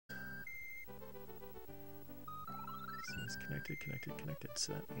So it's connected, connected, connected.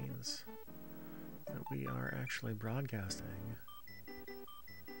 So that means that we are actually broadcasting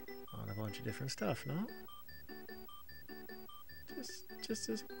on a bunch of different stuff, no? Just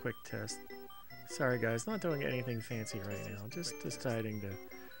as a quick test. Sorry guys, not doing anything fancy right now. Just deciding to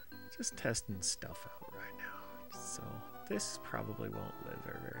just testing stuff out right now. So this probably won't live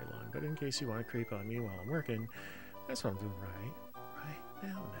very, very long, but in case you want to creep on me while I'm working, that's what I'm doing right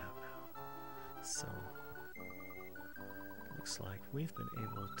now. So looks like we've been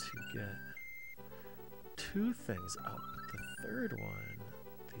able to get 2 things up. The third one,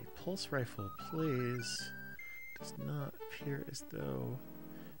 the pulse rifle plays, does not appear as though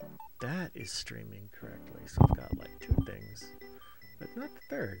that is streaming correctly. So I've got like 2 things, but not the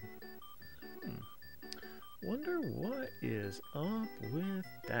third. Wonder what is up with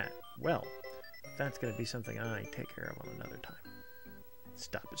that. Well, that's going to be something I take care of on another time.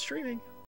 Stop it streaming.